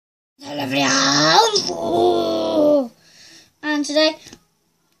And today,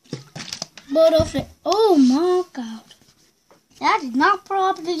 bottle flip. Oh my god, that is not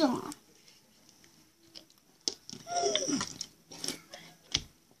properly done.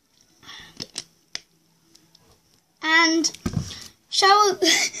 And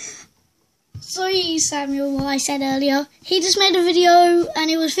sorry Samuel, what I said earlier. He just made a video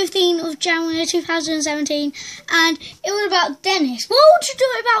and it was 15th of January 2017 and it was about Dennis. What would you do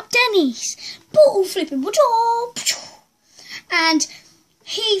about Dennis? Bottle flipping. And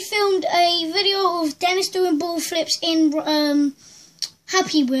he filmed a video of Dennis doing ball flips in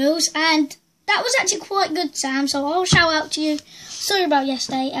Happy Wheels, and that was actually quite good, Sam, so I'll shout out to you. Sorry about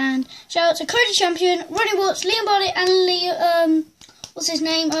yesterday, and shout out to Cody Champion, Ronnie Watts, Liam Bartlett, and what's his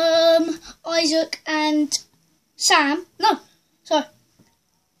name? Isaac and Sam. No, sorry.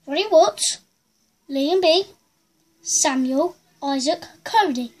 Ronnie Watts, Liam B, Samuel, Isaac,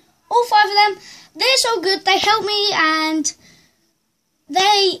 Cody. All 5 of them. They're so good. They helped me, and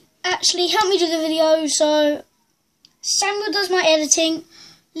they actually helped me do the video. So Samuel does my editing.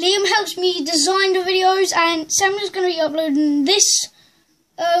 Liam helps me design the videos, and Samuel's going to be uploading this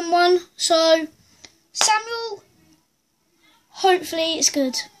one. So Samuel, hopefully it's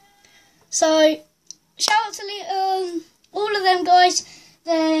good. So shout out to all of them guys.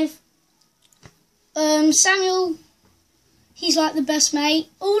 They've Samuel, he's like the best mate.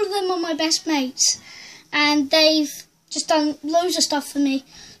 All of them are my best mates, and they've just done loads of stuff for me.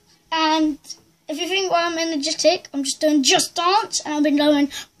 And if you think I'm energetic, I'm just doing Just Dance, and I've been going,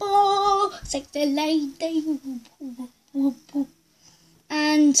 oh, sexy lady,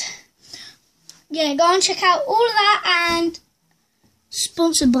 and yeah, go and check out all of that. And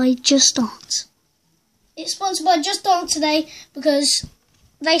sponsored by Just Dance. It's sponsored by Just Dance today because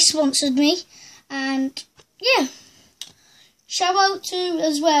they sponsored me, and yeah. Shout out to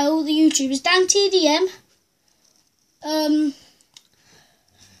as well the YouTubers Dan TDM,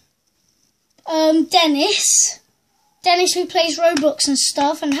 Dennis who plays Roblox and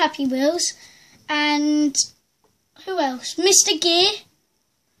stuff and Happy Wheels, and who else? Mr. Gear,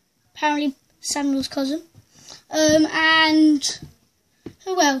 apparently Samuel's cousin, and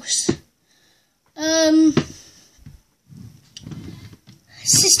who else?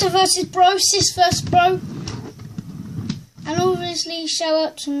 Sister versus Bro, Sis versus Bro. And obviously shout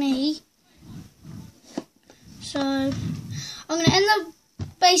out to me. So I'm going to end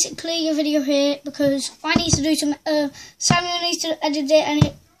basically a video here because I need to do some, Samuel needs to edit it,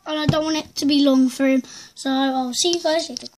 and I don't want it to be long for him. So I'll see you guys later.